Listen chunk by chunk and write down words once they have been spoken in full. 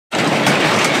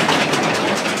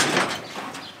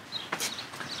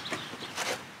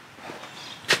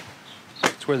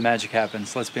It's where the magic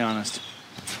happens, let's be honest.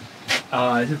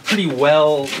 It's a pretty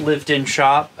well lived-in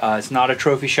shop. It's not a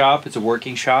trophy shop, it's a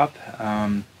working shop.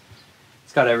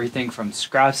 It's got everything from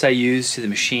scraps I use to the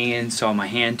machines, to all my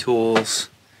hand tools.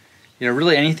 You know,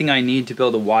 really anything I need to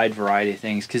build a wide variety of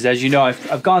things. Because as you know,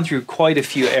 I've gone through quite a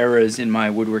few eras in my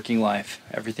woodworking life.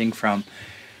 Everything from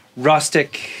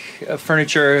rustic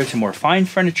furniture to more fine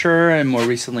furniture, and more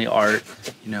recently art,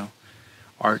 you know,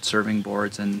 art serving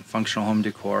boards and functional home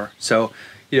decor. So,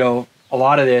 you know, a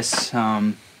lot of this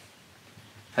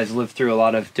has lived through a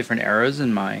lot of different eras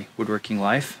in my woodworking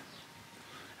life.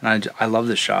 And I love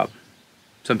this shop.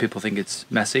 Some people think it's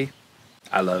messy.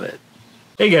 I love it.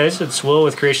 Hey guys, it's Will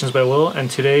with Creations by Will, and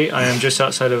today I am just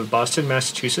outside of Boston,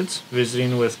 Massachusetts,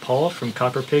 visiting with Paul from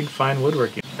CopperPig Fine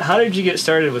Woodworking. How did you get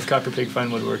started with CopperPig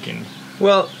Fine Woodworking?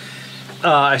 Well,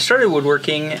 I started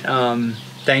woodworking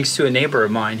thanks to a neighbor of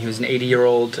mine. He was an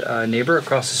 80-year-old neighbor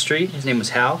across the street. His name was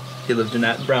Hal. He lived in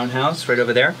that brown house right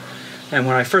over there. And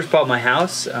when I first bought my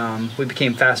house, we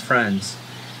became fast friends.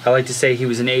 I like to say he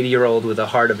was an 80-year-old with a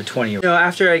heart of a 20-year-old. You know,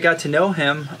 after I got to know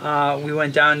him, we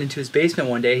went down into his basement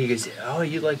one day. He goes, "Oh,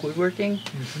 you like woodworking?"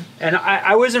 Mm-hmm. And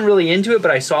I wasn't really into it, but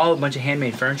I saw a bunch of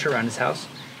handmade furniture around his house.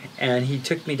 And he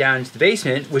took me down into the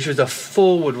basement, which was a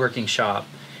full woodworking shop.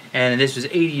 And this was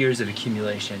 80 years of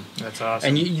accumulation. That's awesome.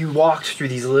 And you walked through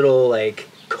these little, like,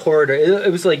 corridor.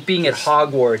 It was like being at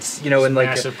Hogwarts, you know, in like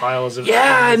massive piles of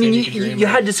I mean, you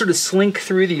had to sort of slink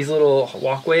through these little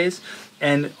walkways.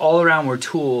 And all around were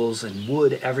tools and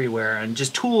wood everywhere, and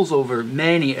just tools over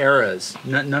many eras.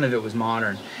 None of it was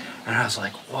modern. And I was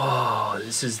like, whoa,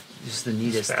 this is the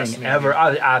neatest thing ever. I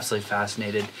was absolutely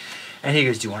fascinated. And he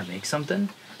goes, "Do you want to make something?"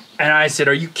 And I said,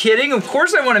 "Are you kidding? Of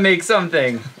course I want to make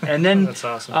something." And then That's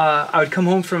awesome. I would come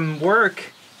home from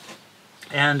work,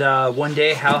 and one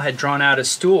day Hal had drawn out a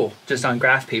stool just on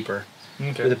graph paper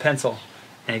with a pencil.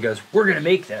 And he goes, "We're going to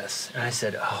make this." And I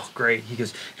said, "Oh, great." He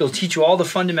goes, "He'll teach you all the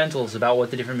fundamentals about what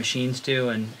the different machines do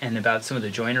and about some of the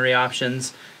joinery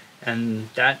options." And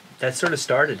that sort of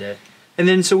started it. And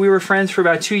then so we were friends for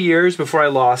about 2 years before I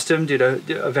lost him due to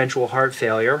eventual heart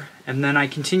failure. And then I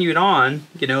continued on,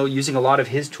 you know, using a lot of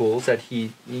his tools that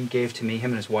he gave to me.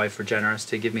 Him and his wife were generous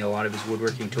to give me a lot of his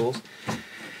woodworking tools.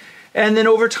 And then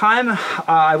over time,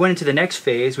 I went into the next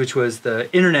phase, which was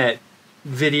the internet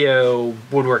video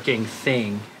woodworking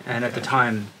thing. And at the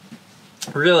time,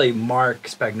 really Mark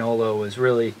Spagnuolo was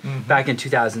really back in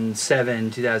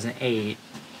 2007, 2008,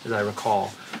 as I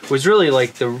recall, was really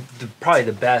like the probably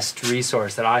the best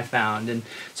resource that I found. And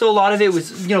so a lot of it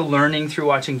was, you know, learning through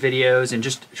watching videos and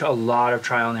just a lot of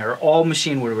trial and error, all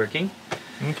machine woodworking.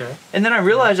 Okay. And then I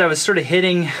realized I was sort of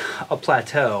hitting a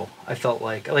plateau. I felt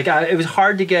like it was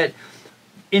hard to get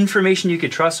information you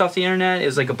could trust off the internet. It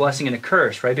was like a blessing and a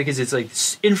curse, right? Because it's like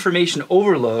information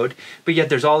overload, but yet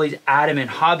there's all these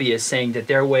adamant hobbyists saying that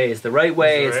their way is the right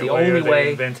way, it's the only way.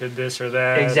 They invented this or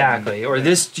that. Exactly. Or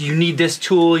this, you need this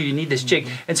tool, you need this jig.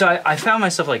 And so I found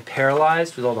myself like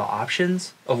paralyzed with all the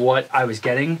options of what I was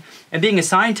getting. And being a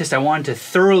scientist, I wanted to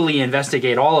thoroughly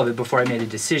investigate all of it before I made a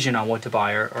decision on what to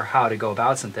buy or how to go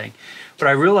about something. But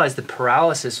I realized the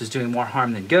paralysis was doing more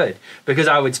harm than good, because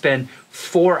I would spend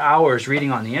 4 hours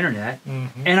reading on the internet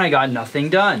and I got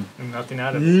nothing done. And nothing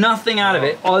out of it. Nothing out of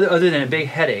it other than a big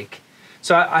headache.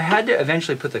 So I had to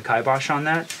eventually put the kibosh on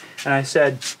that. And I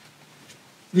said,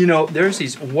 you know, there's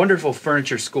these wonderful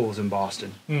furniture schools in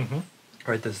Boston.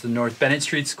 Right, there's the North Bennett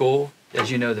Street School,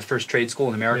 as you know, the first trade school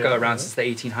in America around since the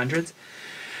 1800s.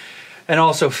 And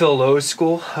also Phil Lowe's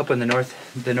School up in the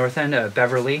north end of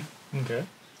Beverly. Okay.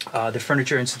 The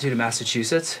Furniture Institute of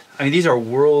Massachusetts. I mean, these are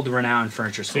world-renowned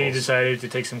furniture schools. So you decided to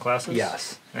take some classes?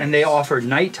 Yes. Nice. And they offered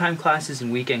nighttime classes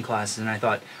and weekend classes, and I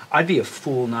thought, I'd be a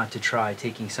fool not to try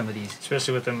taking some of these.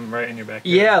 Especially with them right in your backyard.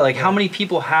 Yeah, like how many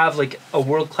people have like a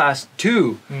world-class,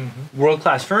 two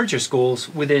world-class furniture schools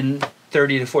within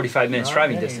 30 to 45 minutes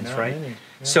driving distance, right? Yeah.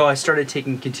 So I started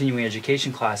taking continuing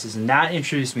education classes, and that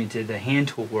introduced me to the hand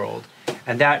tool world.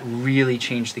 And that really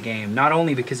changed the game, not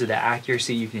only because of the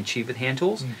accuracy you can achieve with hand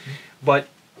tools, but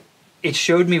it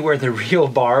showed me where the real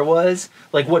bar was,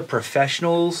 like what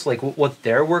professionals, like what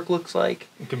their work looks like.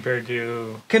 Compared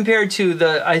to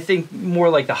the, I think, more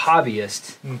like the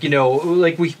hobbyist. You know,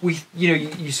 like we you know,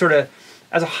 you sort of,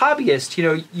 as a hobbyist, you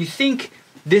know, you think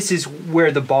this is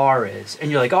where the bar is, and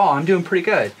you're like, oh, I'm doing pretty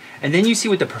good. And then you see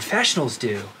what the professionals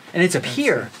do, and it's up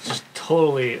here. It's just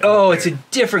totally. It's a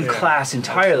different class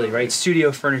entirely, right?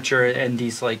 Studio furniture and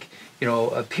these like, you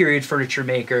know, period furniture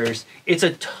makers. It's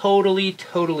a totally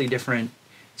different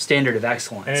standard of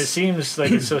excellence. And it seems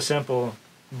like it's so simple,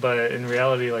 but in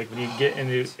reality, like when you get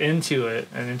into it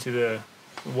and into the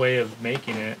way of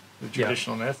making it, the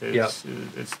traditional methods,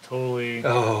 it's totally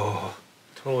a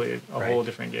whole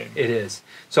different game. It is.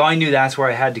 So I knew that's where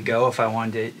I had to go if I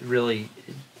wanted to really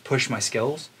push my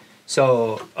skills.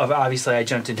 So obviously I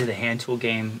jumped into the hand tool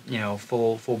game,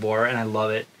 full bore, and I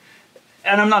love it.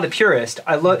 And I'm not a purist.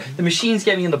 I love the machines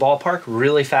get me in the ballpark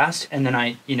really fast, and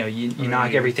then you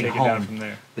knock everything home from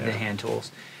there with the hand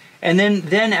tools. And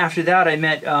then after that, I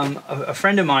met a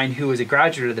friend of mine who was a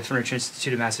graduate of the Furniture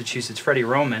Institute of Massachusetts, Freddie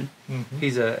Roman.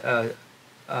 He's a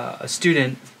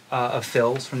student of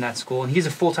Phil's from that school, and he's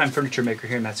a full-time furniture maker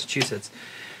here in Massachusetts.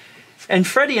 And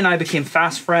Freddie and I became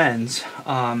fast friends.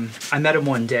 I met him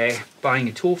one day buying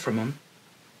a tool from him,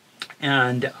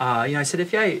 and I said,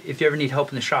 if you ever need help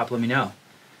in the shop, let me know.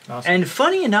 Awesome. And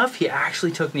funny enough, he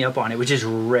actually took me up on it, which is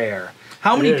rare.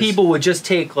 How many people would just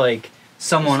take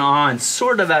someone on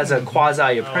sort of as a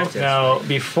quasi-apprentice? Now,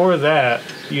 before that,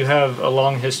 you have a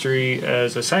long history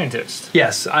as a scientist.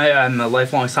 Yes, I'm a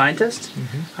lifelong scientist.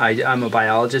 I'm a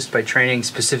biologist by training,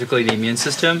 specifically the immune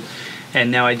system.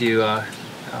 And now I do a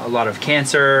lot of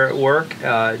cancer work,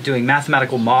 doing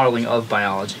mathematical modeling of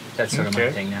biology. That's sort of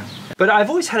my thing now. But I've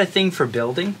always had a thing for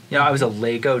building. I was a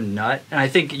Lego nut, and I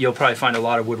think you'll probably find a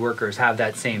lot of woodworkers have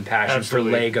that same passion for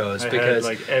Legos. Because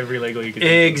had, every Lego you could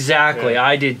exactly,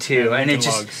 I did too. And it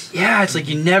just, it's like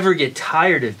you never get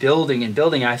tired of building and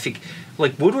building. I think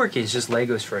woodworking is just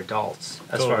Legos for adults,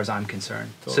 as far as I'm concerned.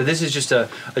 So this is just a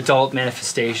adult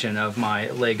manifestation of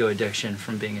my Lego addiction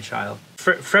from being a child.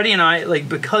 Freddie and I,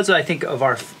 because I think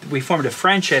of we formed a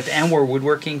friendship and we're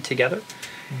woodworking together.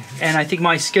 And I think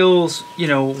my skills,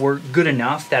 were good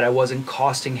enough that I wasn't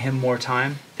costing him more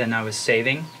time than I was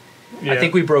saving. I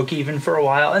think we broke even for a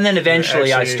while, and then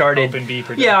eventually I started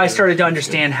to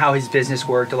understand how his business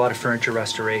worked. A lot of furniture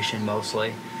restoration,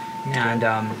 mostly, and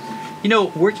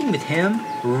working with him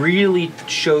really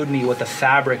showed me what the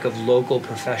fabric of local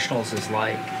professionals is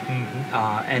like,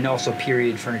 and also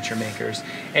period furniture makers.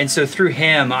 And so through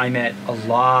him, I met a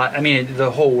lot. I mean,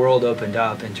 the whole world opened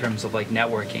up in terms of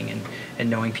networking and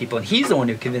knowing people. And he's the one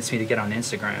who convinced me to get on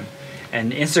Instagram.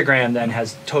 And Instagram then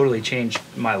has totally changed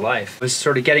my life. I was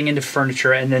sort of getting into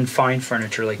furniture and then fine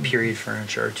furniture, like period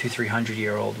furniture,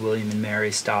 200-300-year-old William and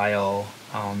Mary style.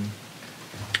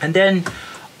 And then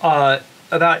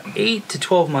about 8 to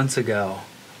 12 months ago,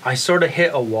 I sort of hit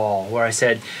a wall where I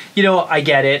said, I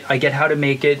get it. I get how to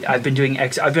make it. I've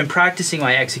been practicing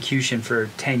my execution for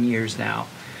 10 years now.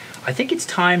 I think it's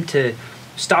time to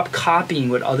stop copying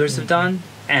what others have done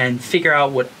and figure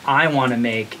out what I want to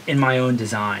make in my own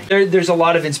design. There's a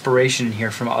lot of inspiration in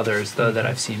here from others, though, that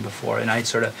I've seen before, and I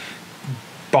sort of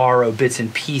borrow bits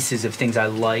and pieces of things I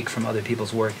like from other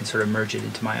people's work and sort of merge it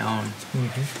into my own.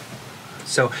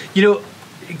 So,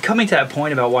 coming to that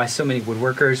point about why so many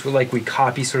woodworkers, we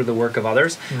copy sort of the work of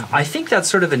others, I think that's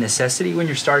sort of a necessity when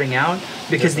you're starting out,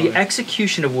 because the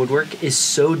execution of woodwork is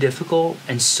so difficult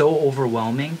and so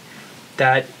overwhelming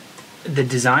that the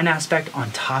design aspect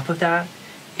on top of that,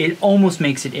 it almost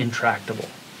makes it intractable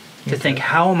to think,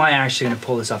 how am I actually going to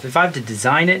pull this off? If I have to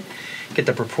design it, get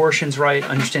the proportions right,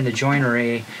 understand the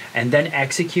joinery, and then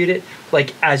execute it,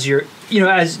 as you're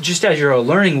a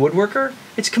learning woodworker,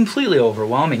 it's completely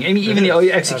overwhelming. I mean, even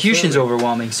the execution's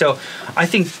overwhelming. So I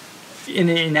think,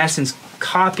 in essence,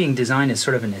 copying design is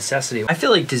sort of a necessity. I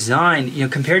feel like design,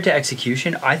 compared to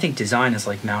execution, I think design is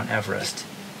like Mount Everest.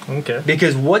 Okay.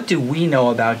 Because what do we know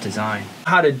about design?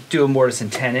 How to do a mortise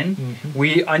and tenon.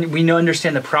 We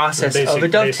understand the process of a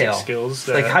dovetail. Basic skills.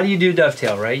 How do you do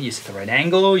dovetail, right? You set the right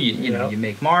angle. You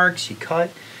make marks. You cut.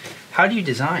 How do you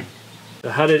design? So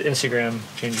how did Instagram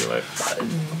change your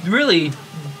life? Really,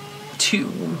 two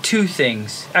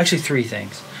things. Actually, three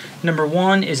things. Number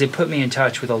one is it put me in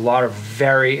touch with a lot of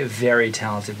very, very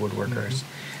talented woodworkers.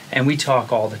 And we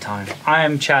talk all the time. I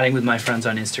am chatting with my friends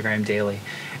on Instagram daily.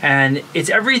 And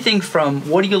it's everything from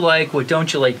what do you like, what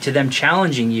don't you like, to them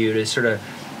challenging you to sort of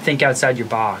think outside your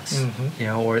box,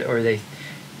 or they,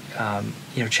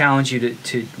 challenge you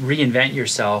to reinvent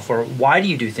yourself, or why do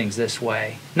you do things this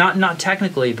way? Not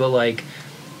technically, but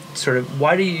sort of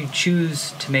why do you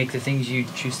choose to make the things you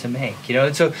choose to make?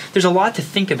 And so there's a lot to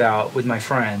think about with my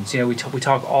friends. We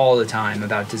talk all the time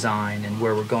about design and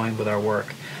where we're going with our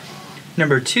work.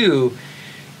 Number two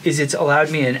is it's allowed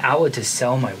me an outlet to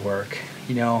sell my work.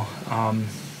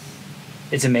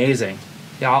 It's amazing.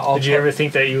 Did you ever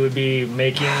think that you would be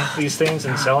making these things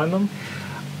and selling them?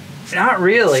 Not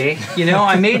really.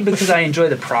 I made because I enjoy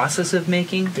the process of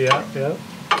making. Yeah.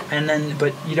 And then,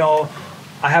 but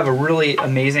I have a really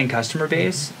amazing customer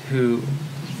base who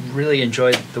really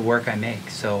enjoy the work I make.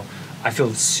 So I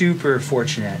feel super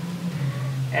fortunate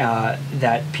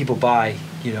that people buy,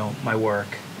 my work,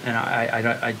 and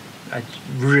I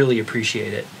really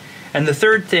appreciate it. And the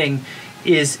third thing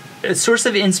is a source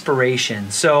of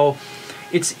inspiration. So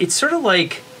it's sort of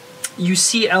like you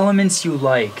see elements you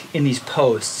like in these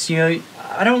posts. You know,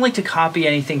 I don't like to copy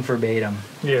anything verbatim.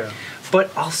 Yeah.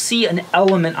 But I'll see an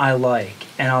element I like,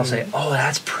 and I'll say, oh,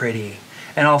 that's pretty.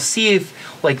 And I'll see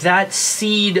if, like, that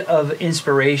seed of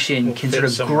inspiration can sort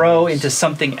of grow into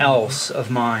something else of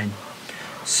mine.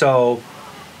 So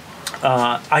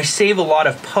I save a lot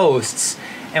of posts,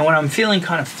 and when I'm feeling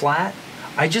kind of flat,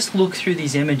 I just look through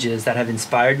these images that have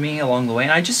inspired me along the way,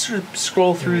 and I just sort of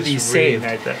scroll through these saved.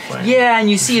 Yeah,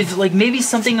 and you see if, like, maybe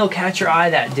something will catch your eye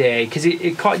that day, because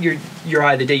it caught your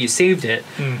eye the day you saved it.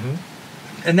 Mm-hmm.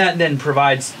 And that then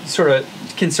provides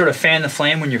can fan the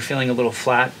flame when you're feeling a little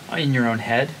flat in your own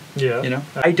head. Yeah. You know,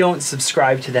 I don't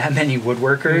subscribe to that many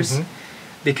woodworkers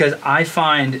because I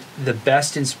find the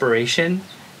best inspiration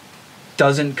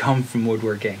doesn't come from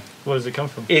woodworking. What does it come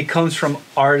from? It comes from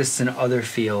artists in other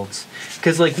fields.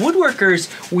 Because like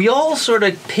woodworkers, we all sort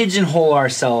of pigeonhole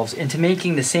ourselves into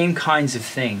making the same kinds of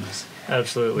things.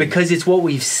 Absolutely. Because it's what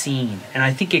we've seen, and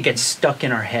I think it gets stuck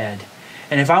in our head.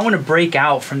 And if I want to break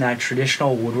out from that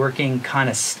traditional woodworking kind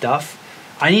of stuff,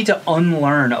 I need to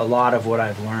unlearn a lot of what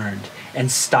I've learned and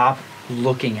stop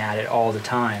looking at it all the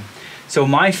time. So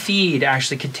my feed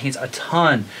actually contains a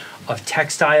ton of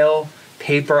textile,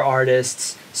 paper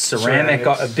artists, ceramic,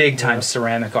 big time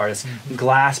ceramic artists,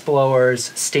 glass blowers,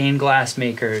 stained glass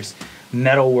makers,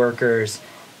 metal workers,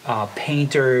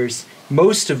 painters.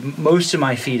 Most of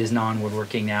my feed is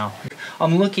non-woodworking now.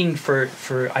 I'm looking for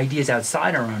ideas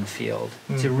outside our own field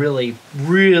to really,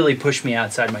 really push me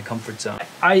outside my comfort zone.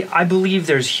 I believe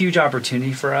there's huge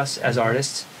opportunity for us as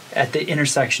artists at the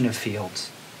intersection of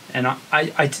fields. And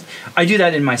I do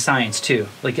that in my science too.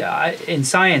 Like in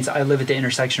science, I live at the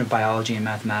intersection of biology and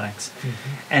mathematics,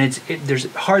 and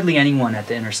there's hardly anyone at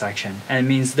the intersection, and it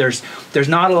means there's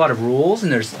not a lot of rules,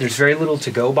 and there's very little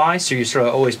to go by. So you're sort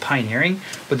of always pioneering,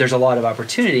 but there's a lot of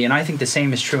opportunity, and I think the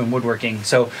same is true in woodworking.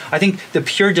 So I think the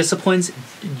pure disciplines,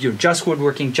 just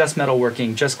woodworking, just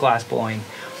metalworking, just glass blowing,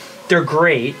 they're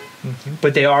great,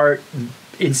 but they are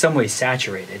in some ways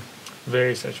saturated.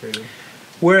 Very saturated.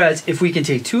 Whereas if we can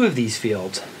take two of these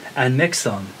fields and mix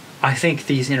them, I think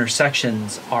these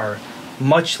intersections are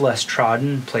much less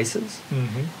trodden places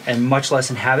and much less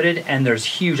inhabited, and there's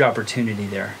huge opportunity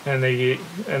there. And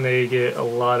they get a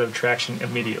lot of traction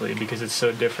immediately because it's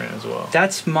so different as well.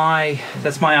 That's my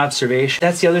observation.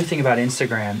 That's the other thing about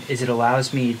Instagram, is it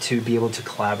allows me to be able to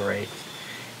collaborate.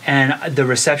 And the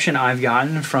reception I've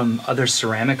gotten from other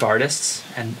ceramic artists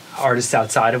and artists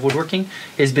outside of woodworking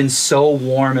has been so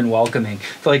warm and welcoming.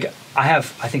 Like I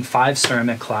have, I think, 5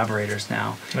 ceramic collaborators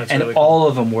now. That's and really cool. All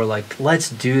of them were like, let's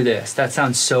do this. That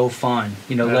sounds so fun.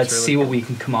 You know, let's really see what we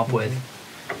can come up with.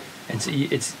 And so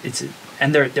it's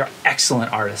and they're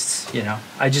excellent artists, you know.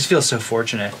 I just feel so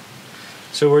fortunate.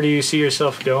 So where do you see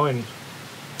yourself going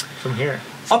from here?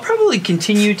 I'll probably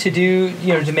continue to do,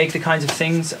 to make the kinds of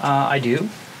things I do.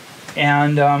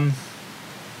 And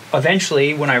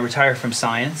eventually, when I retire from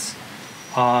science,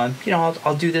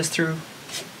 I'll do this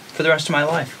for the rest of my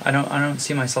life. I don't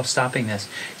see myself stopping this.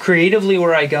 Creatively,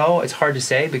 where I go, it's hard to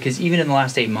say, because even in the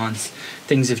last 8 months,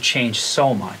 things have changed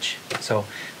so much. So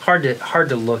hard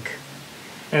to look.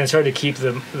 And it's hard to keep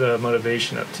the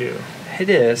motivation up too. It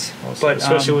is, also, but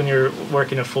especially when you're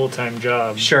working a full-time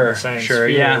job. Sure.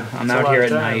 Yeah, I'm out here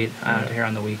at night, out here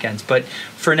on the weekends. But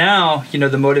for now,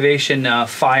 the motivation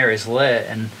fire is lit,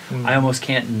 and I almost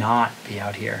can't not be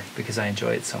out here because I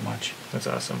enjoy it so much. That's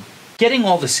awesome. Getting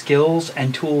all the skills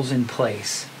and tools in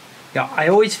place. I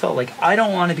always felt like I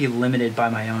don't want to be limited by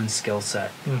my own skill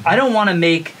set. I don't want to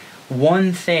make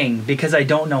one thing because I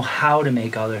don't know how to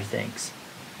make other things.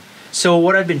 So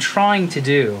what I've been trying to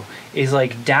do is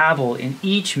like dabble in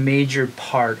each major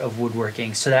part of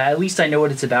woodworking, so that at least I know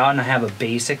what it's about and I have a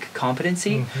basic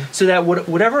competency, so that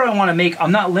whatever I want to make,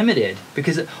 I'm not limited.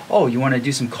 Because you want to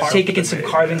do some taking some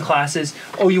carving classes.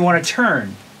 You want to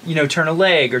turn a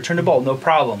leg or turn a bolt, no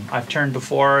problem. I've turned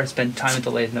before. I spent time at the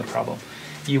lathe, no problem.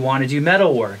 You want to do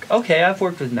metal work? Okay, I've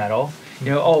worked with metal.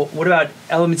 What about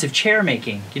elements of chair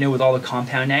making? With all the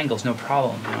compound angles, no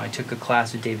problem. I took a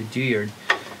class with David Duyard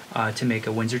to make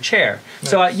a Windsor chair.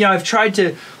 Nice. So I've tried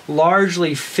to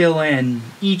largely fill in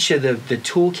each of the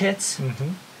toolkits,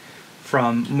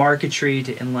 from marquetry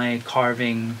to inlay,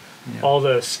 carving. All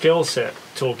the skill set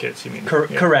toolkits, you mean?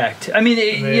 Correct. I mean,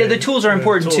 the tools are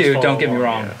important too. Don't get me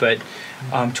wrong, but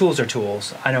tools are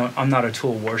tools. I'm not a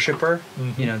tool worshiper.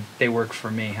 They work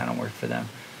for me. I don't work for them.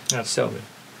 Absolutely. So,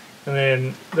 and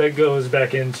then that goes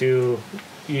back into,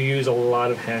 you use a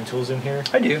lot of hand tools in here.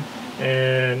 I do.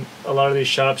 And a lot of these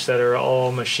shops that are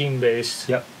all machine based,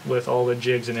 with all the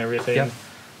jigs and everything,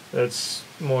 That's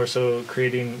more so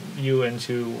creating you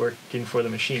into working for the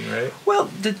machine, right? Well,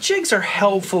 the jigs are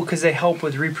helpful because they help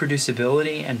with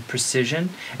reproducibility and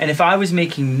precision. And if I was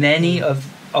making many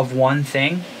of one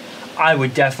thing, I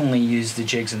would definitely use the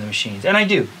jigs and the machines. And I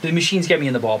do. The machines get me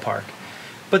in the ballpark.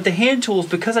 But the hand tools,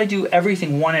 because I do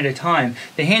everything one at a time,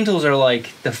 the hand tools are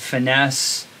like the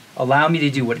finesse, allow me to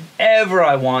do whatever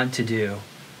I want to do,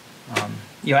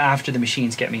 after the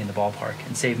machines get me in the ballpark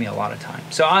and save me a lot of time.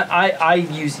 So I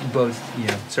use both,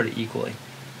 sort of equally.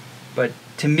 But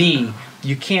to me,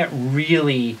 you can't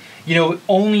really,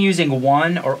 only using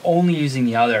one or only using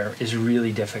the other is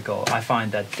really difficult. I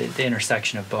find that the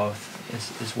intersection of both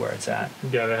is where it's at. You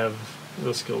gotta have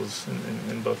those skills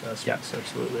in both aspects,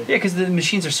 absolutely. Yeah, because the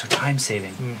machines are so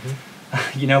time-saving.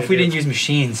 Mm-hmm. If we didn't use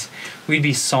machines, we'd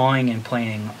be sawing and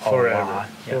planing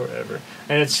forever.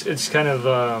 And it's kind of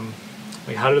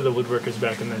how did the woodworkers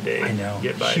back in the day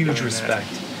get by? Huge respect.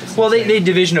 Well, they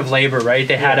division of labor, right?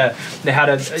 They had a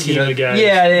team of guys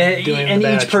and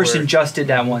each person just did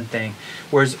that one thing.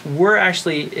 Whereas we're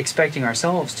actually expecting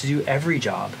ourselves to do every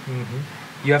job. Mm-hmm.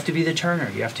 You have to be the turner.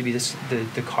 You have to be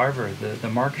the carver, the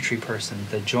marquetry person,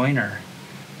 the joiner,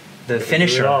 the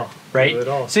finisher,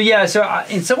 right? So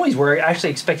in some ways we're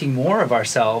actually expecting more of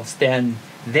ourselves than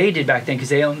they did back then because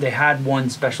they had one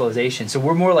specialization. So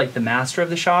we're more like the master of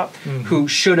the shop who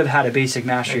should have had a basic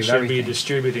mastery of everything. Should be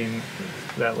distributing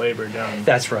that labor down.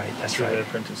 That's right. The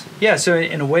apprentices. Yeah. So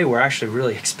in a way, we're actually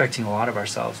really expecting a lot of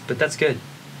ourselves, but that's good.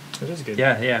 It is good.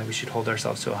 Yeah. We should hold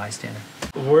ourselves to a high standard.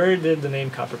 Where did the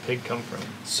name CopperPig come from?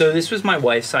 So this was my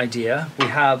wife's idea. We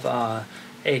have a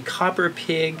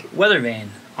CopperPig weather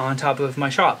vane on top of my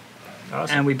shop.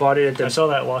 Awesome. And we bought it at I saw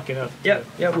that walking up. Yeah.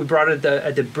 We brought it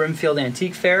at the Brimfield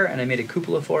Antique Fair, and I made a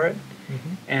cupola for it.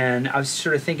 Mm-hmm. And I was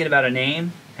sort of thinking about a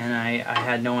name, and I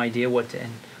had no idea what to.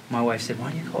 And my wife said,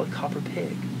 "Why don't you call it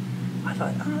CopperPig?" I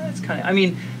thought, that's kind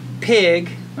of. Pig.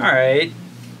 All right.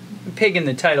 Pig in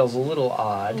the title's a little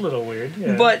odd. A little weird,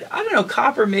 yeah. But, I don't know,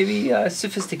 copper maybe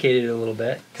sophisticated a little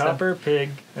bit. Copper, pig,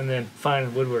 and then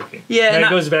fine woodworking. Yeah. And it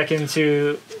goes back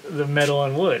into the metal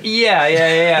and wood. Yeah.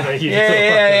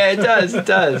 It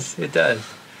does.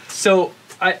 So,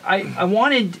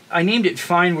 I named it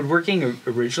Fine Woodworking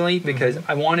originally because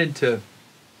I wanted to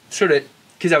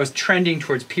because I was trending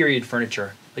towards period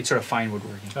furniture. Like sort of fine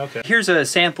woodworking. Okay. Here's a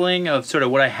sampling of sort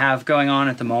of what I have going on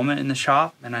at the moment in the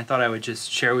shop, and I thought I would just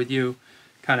share with you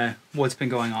kind of what's been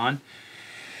going on.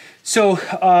 So,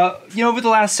 over the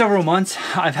last several months,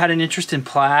 I've had an interest in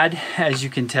plaid, as you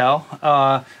can tell.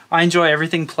 I enjoy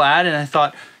everything plaid, and I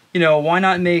thought, why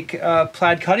not make a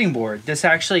plaid cutting board? This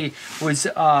actually was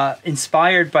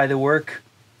inspired by the work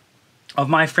of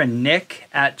my friend Nick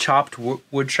at Chopped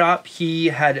Wood Shop. He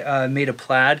had made a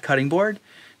plaid cutting board.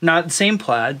 Not the same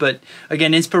plaid, but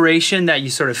again, inspiration that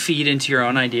you sort of feed into your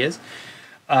own ideas.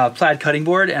 Plaid cutting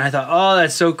board, and I thought, oh,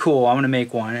 that's so cool. I'm gonna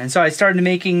make one, and so I started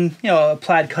making, a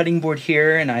plaid cutting board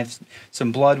here, and I have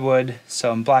some bloodwood,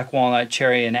 some black walnut,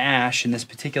 cherry, and ash in this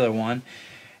particular one.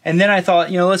 And then I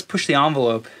thought, let's push the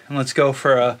envelope and let's go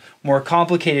for a more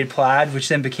complicated plaid, which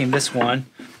then became this one.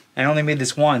 I only made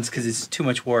this once because it's too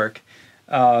much work.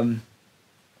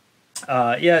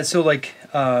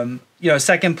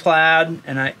 Second plaid,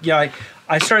 and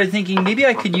I started thinking maybe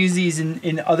I could use these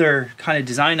in other kind of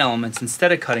design elements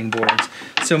instead of cutting boards.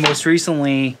 So most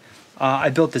recently, I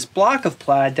built this block of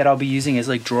plaid that I'll be using as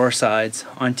like drawer sides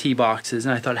on tee boxes,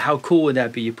 and I thought, how cool would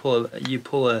that be? You pull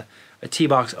a tee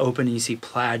box open and you see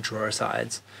plaid drawer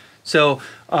sides. So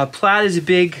plaid is a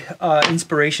big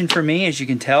inspiration for me, as you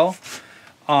can tell.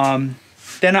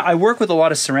 Then I work with a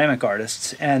lot of ceramic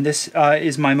artists, and this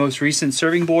is my most recent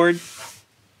serving board.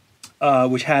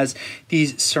 Which has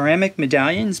these ceramic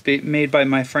medallions made by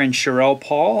my friend Sherelle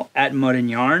Paul at Mud and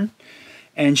Yarn.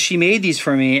 And she made these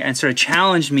for me and sort of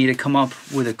challenged me to come up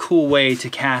with a cool way to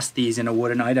cast these in a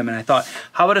wooden item. And I thought,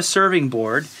 how about a serving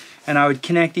board? And I would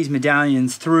connect these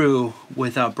medallions through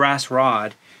with a brass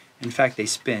rod. In fact, they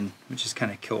spin, which is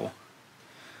kind of cool.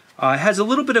 It has a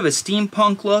little bit of a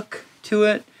steampunk look to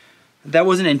it. That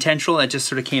wasn't intentional, that just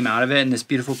sort of came out of it, and this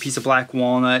beautiful piece of black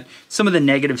walnut. Some of the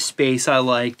negative space I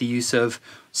like, the use of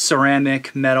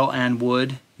ceramic, metal, and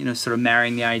wood, sort of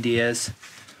marrying the ideas.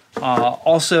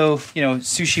 Also,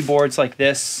 sushi boards like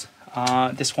this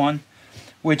one,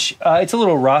 which it's a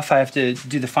little rough. I have to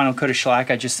do the final coat of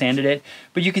shellac, I just sanded it.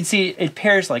 But you can see it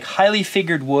pairs like highly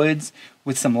figured woods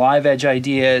with some live edge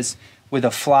ideas, with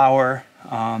a flower.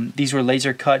 These were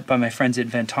laser cut by my friends at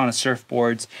Ventana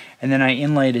Surfboards, and then I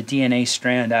inlaid a DNA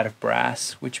strand out of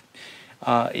brass, which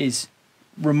is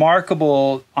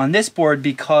remarkable on this board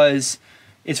because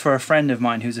it's for a friend of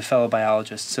mine who's a fellow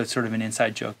biologist, so it's sort of an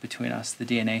inside joke between us, the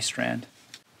DNA strand.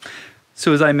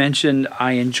 So as I mentioned,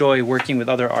 I enjoy working with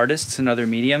other artists in other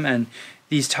medium, and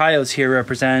these tiles here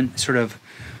represent sort of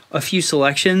a few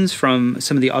selections from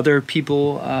some of the other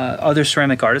people, other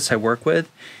ceramic artists I work with.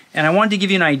 And I wanted to give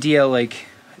you an idea, like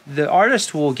the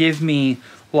artist will give me,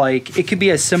 like, it could be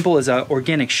as simple as an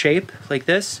organic shape like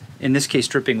this, in this case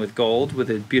dripping with gold with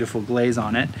a beautiful glaze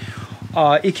on it.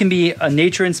 It can be a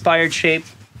nature-inspired shape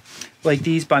like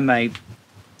these by my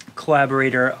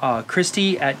collaborator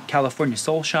Christy at California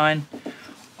Soulshine,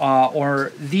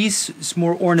 or these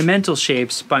more ornamental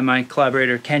shapes by my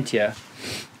collaborator Kentia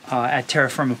at Terra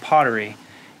Firma Pottery.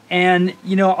 And,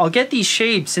 you know, I'll get these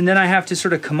shapes and then I have to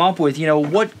sort of come up with, you know,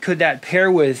 what could that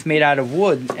pair with made out of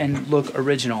wood and look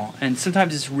original. And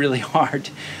sometimes it's really hard.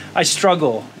 I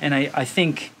struggle, and I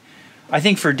think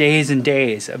for days and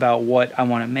days about what I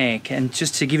want to make. And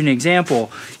just to give you an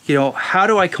example, you know, how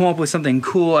do I come up with something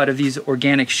cool out of these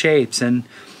organic shapes? And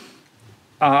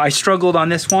I struggled on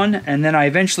this one, and then I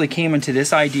eventually came into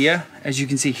this idea, as you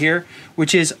can see here,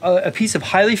 which is a piece of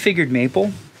highly figured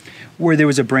maple where there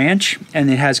was a branch and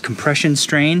it has compression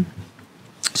strain.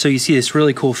 So you see this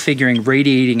really cool figuring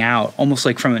radiating out, almost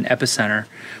like from an epicenter,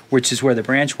 which is where the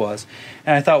branch was.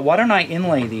 And I thought, why don't I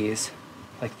inlay these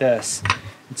like this?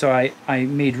 And so I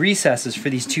made recesses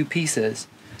for these two pieces,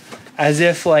 as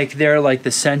if like they're like the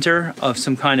center of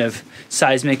some kind of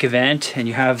seismic event, and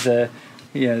you have the,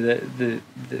 you know,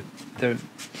 the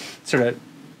sort of,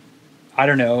 I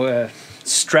don't know,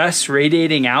 stress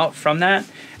radiating out from that.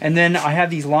 And then I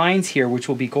have these lines here which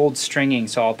will be gold stringing,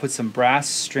 so I'll put some brass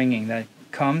stringing that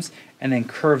comes and then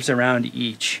curves around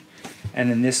each, and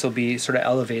then this will be sort of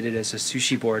elevated as a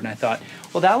sushi board. And I thought,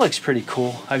 well, that looks pretty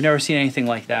cool. I've never seen anything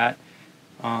like that.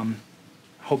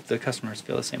 Hope the customers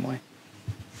feel the same way.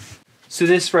 So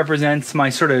this represents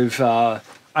my sort of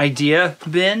idea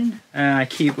bin, and I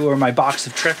keep, or my box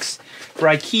of tricks, where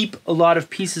I keep a lot of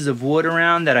pieces of wood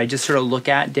around that I just sort of look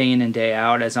at day in and day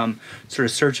out as I'm sort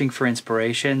of searching for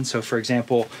inspiration. So for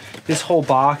example, this whole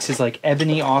box is like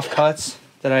ebony offcuts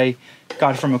that I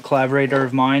got from a collaborator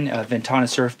of mine, Ventana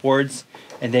Surfboards,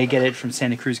 and they get it from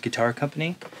Santa Cruz Guitar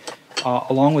Company,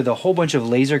 along with a whole bunch of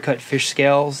laser cut fish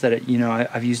scales that, you know,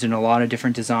 I've used in a lot of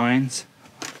different designs.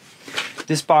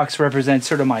 This box represents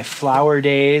sort of my flower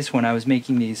days when I was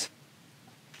making these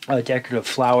decorative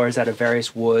flowers out of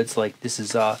various woods. Like this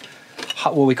is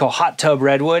what we call hot tub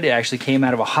redwood. It actually came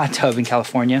out of a hot tub in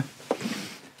California.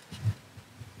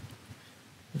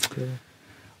 Okay.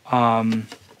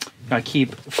 I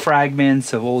keep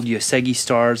fragments of old Yosegi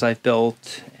stars I've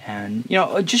built, and, you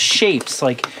know, just shapes.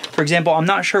 Like, for example, I'm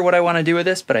not sure what I want to do with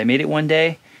this, but I made it one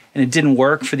day and it didn't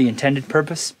work for the intended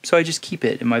purpose, so I just keep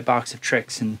it in my box of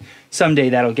tricks, and someday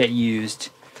that'll get used.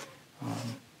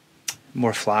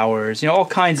 More flowers, you know, all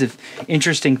kinds of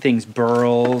interesting things,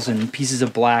 burls and pieces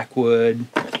of black wood.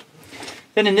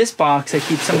 Then in this box I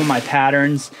keep some of my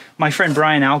patterns. My friend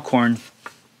Brian Alcorn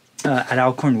at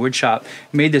Alcorn Woodshop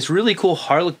made this really cool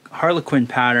harlequin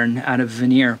pattern out of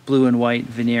veneer, blue and white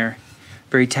veneer.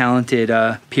 Very talented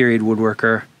period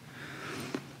woodworker.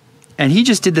 And he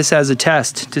just did this as a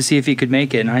test to see if he could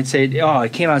make it. And I'd say, oh,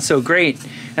 it came out so great.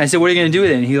 And I said, what are you going to do with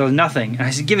it? And he goes, nothing. And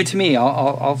I said, give it to me.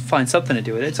 I'll find something to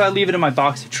do with it. So I leave it in my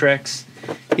box of tricks.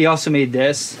 He also made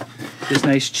this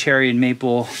nice cherry and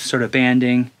maple sort of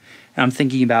banding. And I'm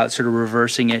thinking about sort of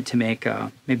reversing it to make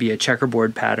maybe a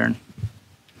checkerboard pattern.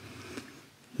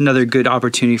 Another good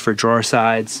opportunity for drawer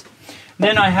sides.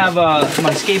 Then I have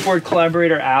my skateboard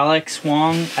collaborator, Alex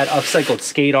Wong at Upcycled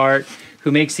Skate Art,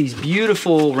 who makes these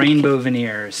beautiful rainbow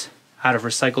veneers out of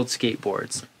recycled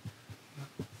skateboards.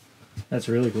 That's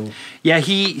really cool. Yeah,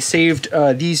 he saved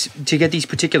these, to get these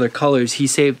particular colors, he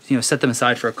saved, you know, set them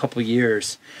aside for a couple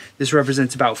years. This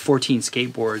represents about 14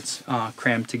 skateboards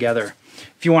crammed together.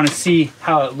 If you want to see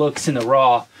how it looks in the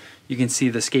raw, you can see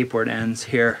the skateboard ends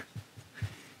here,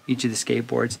 each of the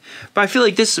skateboards. But I feel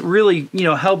like this really, you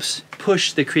know, helps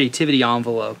push the creativity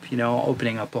envelope, you know,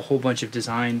 opening up a whole bunch of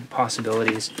design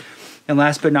possibilities. And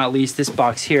last but not least, this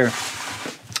box here,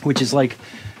 which is like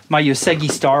my Yosegi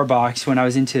star box when I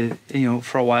was into, you know,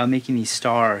 for a while making these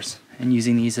stars and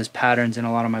using these as patterns in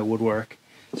a lot of my woodwork.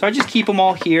 So I just keep them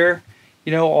all here.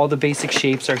 You know, all the basic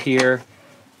shapes are here.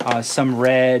 Some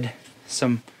red,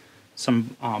 some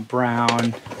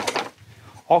brown,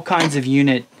 all kinds of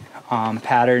unit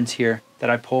patterns here that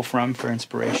I pull from for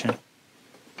inspiration.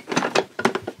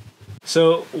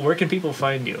 So where can people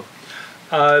find you?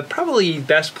 Probably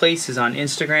best place is on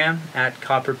Instagram at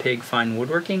CopperPig Fine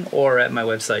Woodworking, or at my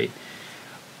website,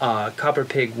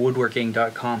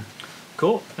 copperpigwoodworking.com.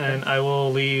 Cool. And I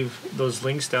will leave those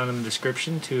links down in the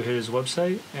description to his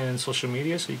website and social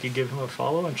media so you can give him a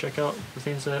follow and check out the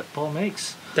things that Paul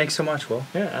makes. Thanks so much, Will.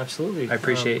 Yeah, absolutely. I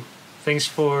appreciate. Thanks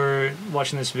for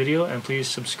watching this video, and please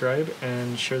subscribe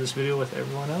and share this video with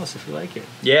everyone else if you like it.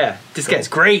 Yeah, this guy's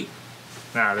great.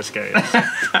 Nah, this guy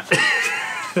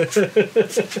is.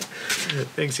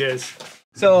 Thanks, guys.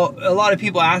 So a lot of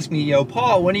people ask me, yo,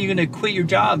 Paul, when are you going to quit your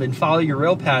job and follow your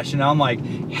real passion? And I'm like,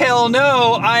 hell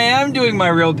no, I am doing my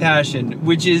real passion,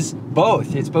 which is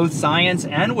both. It's both science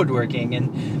and woodworking.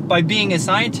 And by being a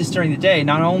scientist during the day,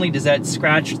 not only does that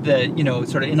scratch the,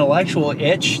 sort of intellectual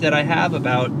itch that I have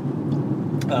about,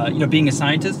 being a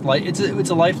scientist, like it's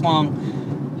a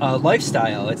lifelong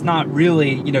lifestyle. It's not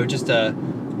really, just a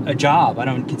job. I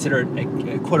don't consider it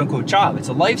a quote unquote job. It's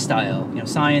a lifestyle.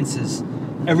 Science is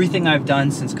everything I've done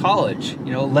since college,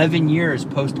 11 years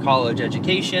post-college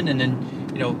education. And then,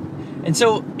 and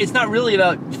so it's not really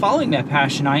about following that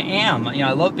passion. I am,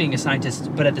 I love being a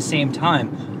scientist, but at the same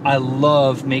time, I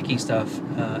love making stuff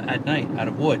at night out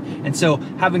of wood. And so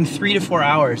having 3 to 4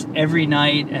 hours every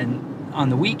night and on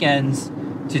the weekends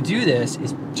to do this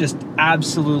is just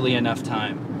absolutely enough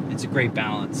time. It's a great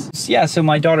balance. Yeah, so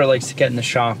my daughter likes to get in the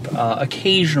shop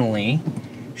occasionally.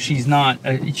 She's not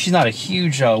a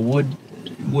huge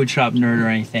wood shop nerd or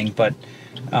anything, but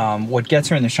what gets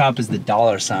her in the shop is the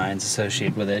dollar signs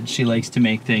associated with it. She likes to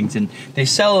make things, and they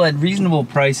sell at reasonable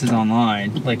prices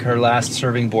online. Like her last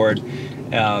serving board,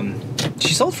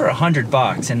 she sold for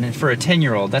 $100, and for a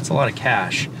 10-year-old, that's a lot of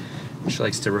cash. She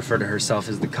likes to refer to herself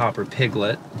as the Copper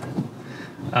Piglet.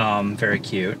 Very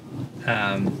cute.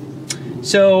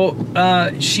 So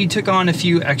she took on a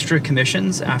few extra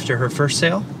commissions after her first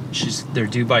sale. They're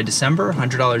due by December,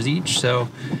 $100 each. So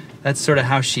that's sort of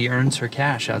how she earns her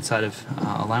cash outside of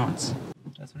allowance.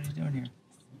 That's what he's doing here.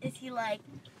 Is he like,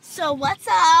 so what's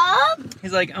up?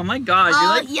 He's like, oh my God, you're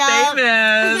like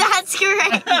famous. That's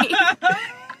great.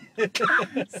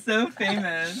 So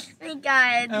famous. Oh my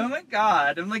God. Oh my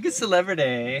God, I'm like a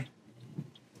celebrity.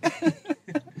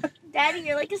 Daddy,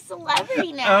 you're like a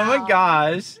celebrity now. Oh my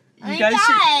gosh. You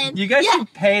guys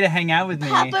should pay to hang out with me.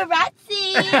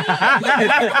 Paparazzi.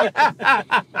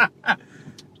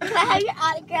 Can I have your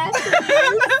autograph,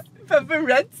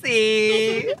 please?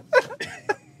 Paparazzi.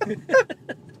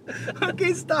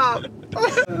 Okay, stop.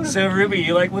 So, Ruby,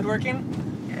 you like woodworking?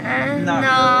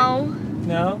 No. Really.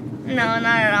 No? No, not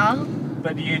at all.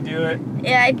 But do you do it?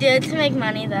 Yeah, I do it to make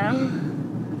money, though.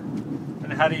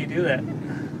 And how do you do that?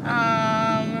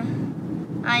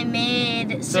 I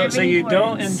made So you boards.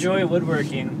 don't enjoy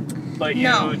woodworking, but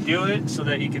you do it so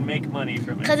that you can make money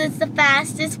from it. Because it's the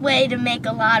fastest way to make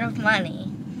a lot of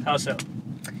money. How so?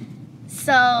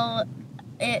 So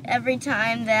every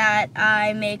time that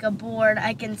I make a board,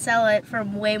 I can sell it for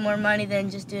way more money than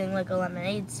just doing like a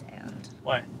lemonade stand.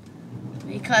 Why?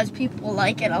 Because people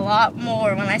like it a lot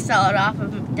more when I sell it off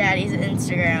of Daddy's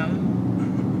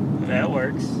Instagram. That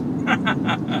works.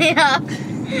 Yeah.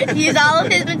 Use all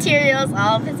of his materials,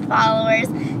 all of his followers,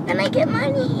 and I get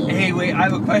money. Hey, wait, I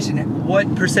have a question.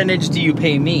 What percentage do you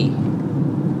pay me?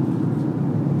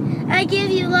 I give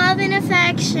you love and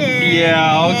affection.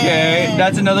 Yeah, okay.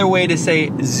 That's another way to say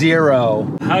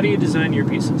 0. How do you design your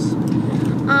pieces?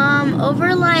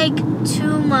 Over like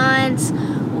 2 months,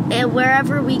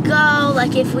 wherever we go,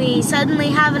 like if we suddenly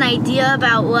have an idea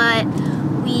about what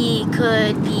we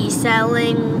could be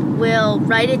selling, we'll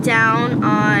write it down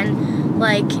on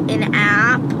like an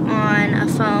app on a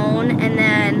phone and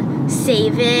then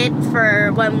save it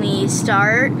for when we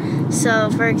start.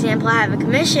 So for example, I have a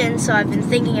commission, so I've been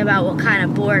thinking about what kind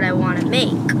of board I want to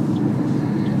make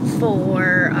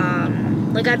for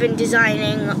like I've been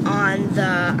designing on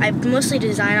I mostly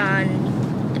design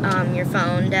on your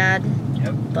phone, Dad.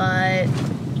 Yep. But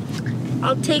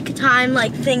I'll take time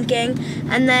like thinking,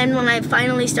 and then when I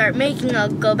finally start making, I'll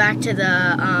go back to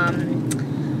the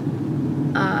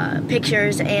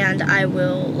pictures and I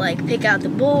will like pick out the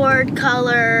board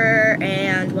color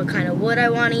and what kind of wood I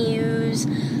want to use.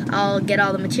 I'll get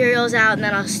all the materials out, and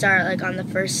then I'll start like on the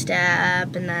first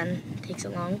step, and then it takes a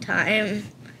long time.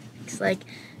 It's like,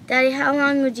 Daddy, how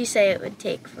long would you say it would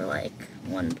take for like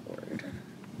one board?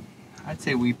 I'd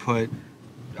say we put,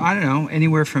 I don't know,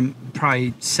 anywhere from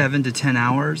probably 7 to 10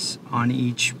 hours on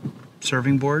each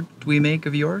serving board we make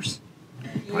of yours.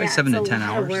 Probably 7 to 10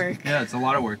 hours. Work. Yeah, it's a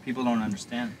lot of work. People don't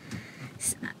understand.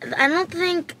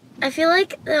 I feel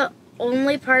like the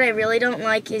only part I really don't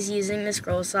like is using the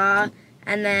scroll saw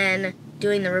and then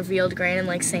doing the revealed grain and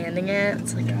like sanding it.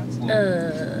 It's like,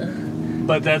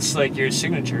 But that's like your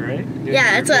signature, right?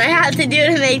 Yeah, that's what I have to do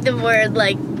to make the board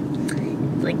like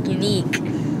unique.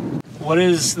 What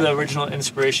is the original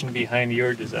inspiration behind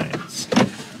your designs?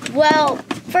 Well,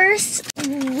 first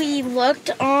we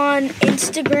looked on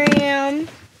Instagram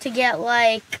to get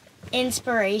like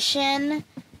inspiration,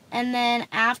 and then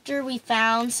after we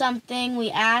found something,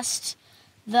 we asked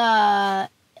the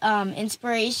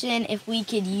inspiration if we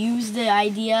could use the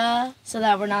idea so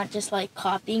that we're not just like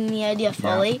copying the idea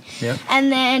fully. Yeah.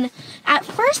 And then at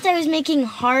first I was making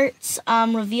hearts,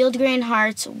 revealed grain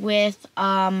hearts with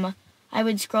I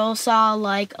would scroll saw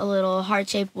like a little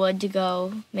heart-shaped wood to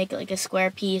go make it like a square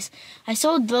piece. I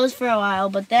sold those for a while,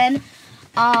 but then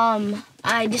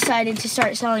I decided to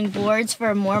start selling boards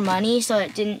for more money, so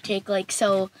it didn't take like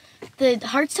so. The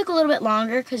hearts took a little bit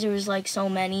longer because there was like so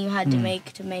many you had to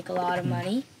make a lot of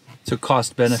money. So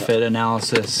cost-benefit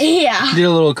analysis. Yeah. Did a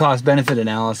little cost-benefit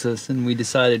analysis, and we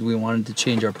decided we wanted to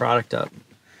change our product up.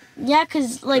 Yeah,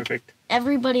 because like Perfect.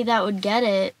 everybody that would get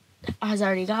it has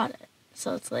already got it.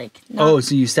 So it's like not,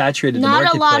 So you saturated the not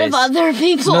marketplace. a lot of other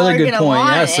people Another are good gonna point.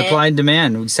 want Yeah, it. supply and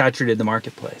demand. We saturated the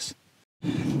marketplace.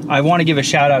 I want to give a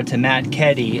shout out to Matt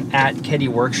Keddy at Keddy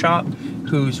Workshop,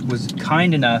 who was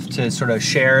kind enough to sort of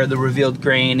share the revealed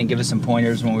grain and give us some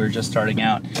pointers when we were just starting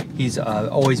out. He's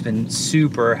always been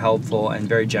super helpful and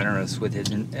very generous with his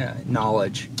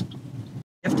knowledge.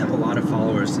 You have to have a lot of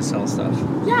followers to sell stuff.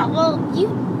 Yeah, well, you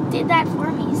did that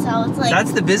for me, so it's like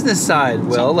That's the business side,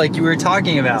 Will, like you were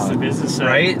talking about. That's the business side.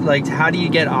 Right? Like, how do you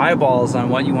get eyeballs on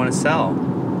what you want to sell?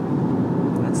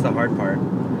 That's the hard part.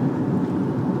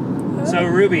 So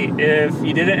Ruby, if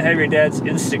you didn't have your dad's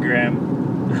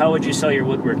Instagram, how would you sell your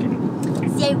woodworking?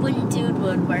 see, I wouldn't do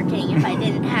woodworking if I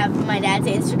didn't have my dad's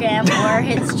Instagram or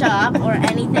his shop or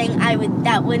anything.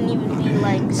 That wouldn't even be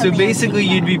like. So basically,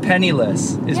 you'd be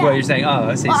penniless, is what you're saying. Oh,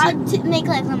 I see. Well, I'd make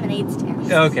like lemonade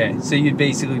stands. Okay, so you'd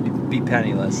basically be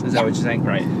penniless. Is that what you're saying?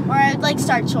 Right. Or I'd like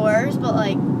start chores, but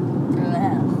like.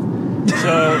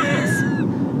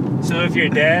 So if your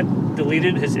dad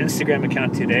deleted his Instagram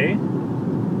account today,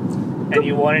 and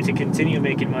you wanted to continue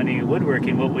making money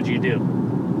woodworking, what would you do?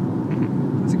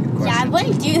 That's a good question. Yeah, I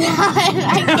wouldn't do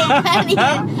that.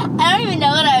 I don't even know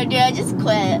what I would do. I'd just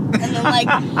quit and then like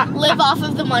live off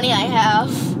of the money I have.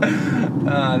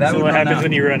 So what happens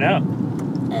when you run out?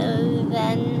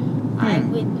 Then I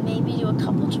would maybe do a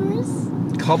couple chores.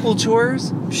 Couple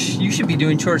chores? Psh, you should be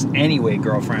doing chores anyway,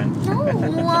 girlfriend. No, I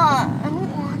don't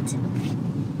want to.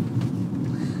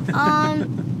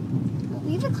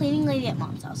 We have a cleaning lady at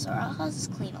Mom's house, so our house is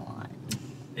clean a lot.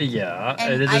 Yeah,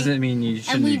 And it doesn't mean you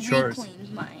shouldn't do chores. And we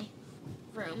cleaned my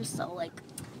room, so like,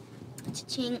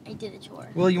 cha-ching, I did a chore.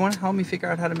 Well, you want to help me figure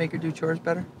out how to make her do chores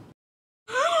better?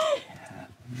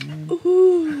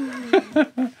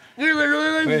 You're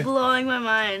literally like blowing my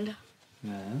mind.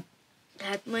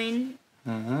 Kathleen.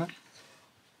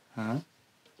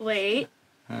 Wait.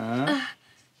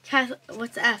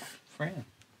 What's F? Fran.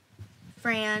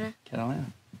 Fran. Catalina.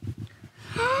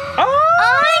 Oh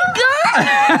my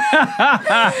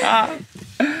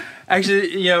god!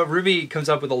 Actually, you know, Ruby comes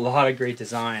up with a lot of great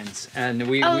designs, and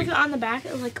we look on the back.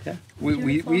 It was like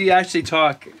we actually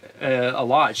talk a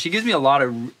lot. She gives me a lot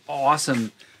of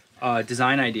awesome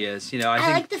design ideas. You know, I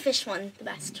think like the fish one the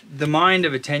best. the mind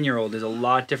of a 10-year-old is a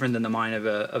lot different than the mind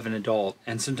of an adult,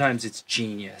 and sometimes it's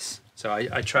genius. So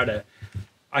I try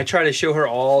to show her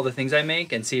all the things I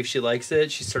make and see if she likes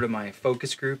it. She's sort of my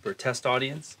focus group or test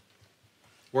audience.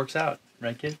 Works out,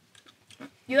 right, kid?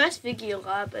 You asked Vicky a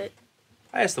lot, but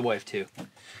I asked the wife too.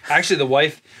 Actually, the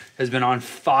wife has been on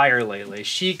fire lately.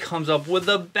 She comes up with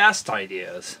the best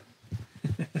ideas.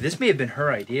 This may have been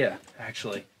her idea,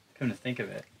 actually, come to think of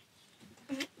it.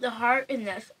 the heart in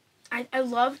this, I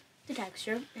love the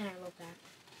texture, and I love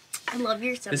that. I love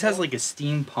your symbol. This has like a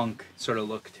steampunk sort of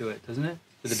look to it, doesn't it?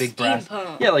 With the big brass.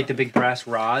 Steampunk. Yeah, like the big brass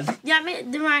rod. Yeah, it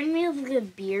reminds me of the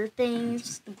beer things.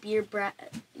 Just the beer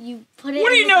you put it. What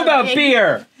do you know about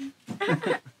beer?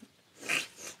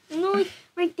 You know, like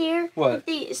right there. What?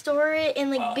 They store it in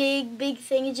like big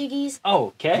thingamajiggies.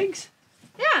 Oh, kegs?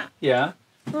 Yeah. Yeah.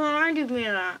 Reminded me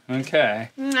of that. Okay.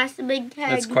 That's the big keg.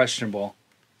 That's questionable.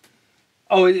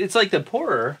 Oh, it's like the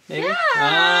pourer, maybe?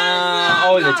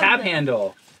 Yeah. The tap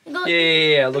handle.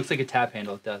 Yeah. It looks like a tap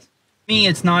handle. It does. To me,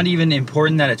 it's not even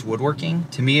important that it's woodworking.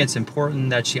 To me, it's important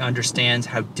that she understands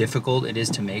how difficult it is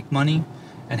to make money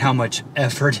and how much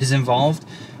effort is involved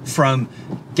from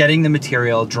getting the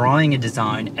material, drawing a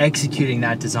design, executing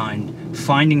that design,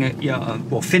 finding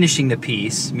finishing the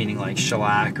piece, meaning like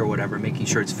shellac or whatever, making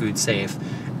sure it's food safe,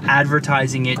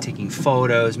 advertising it, taking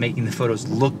photos, making the photos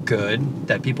look good,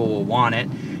 that people will want it,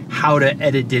 how to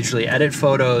digitally edit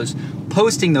photos,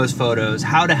 posting those photos,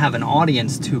 how to have an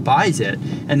audience who buys it,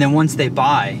 and then once they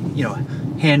buy,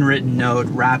 handwritten note,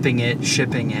 wrapping it,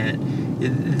 shipping it,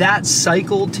 That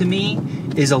cycle to me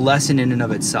is a lesson in and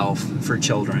of itself for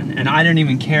children. And I don't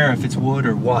even care if it's wood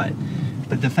or what.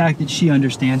 But the fact that she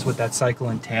understands what that cycle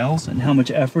entails and how much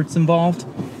effort's involved,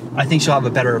 I think she'll have a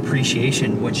better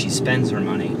appreciation when she spends her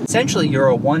money. Essentially, you're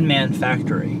a one-man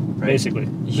factory. Right? Basically.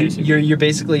 You're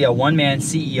basically a one-man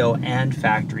CEO and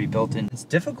factory built in. It's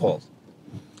difficult.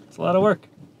 It's a lot of work.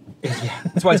 Yeah,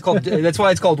 that's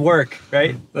why it's called work,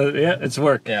 right? Yeah, it's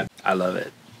work. Yeah, I love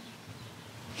it.